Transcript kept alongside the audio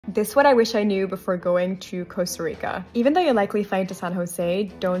This is what I wish I knew before going to Costa Rica. Even though you're likely flying to San Jose,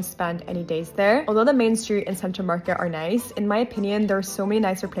 don't spend any days there. Although the main street and Central Market are nice, in my opinion, there are so many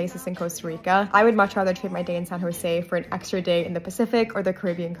nicer places in Costa Rica. I would much rather trade my day in San Jose for an extra day in the Pacific or the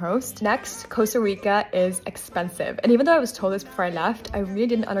Caribbean coast. Next, Costa Rica is expensive. And even though I was told this before I left, I really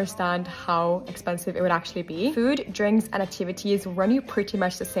didn't understand how expensive it would actually be. Food, drinks, and activities run you pretty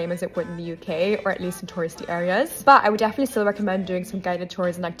much the same as it would in the UK, or at least in touristy areas. But I would definitely still recommend doing some guided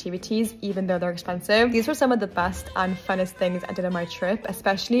tours and activities, even though they're expensive. These were some of the best and funnest things I did on my trip,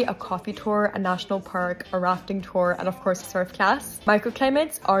 especially a coffee tour, a national park, a rafting tour, and of course a surf class.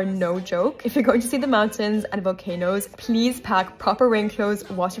 Microclimates are no joke. If you're going to see the mountains and volcanoes, please pack proper rain clothes,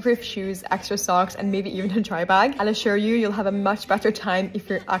 waterproof shoes, extra socks, and maybe even a dry bag. I'll assure you, you'll have a much better time if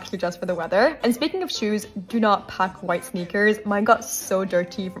you're actually dressed for the weather. And speaking of shoes, do not pack white sneakers. Mine got so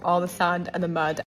dirty from all the sand and the mud.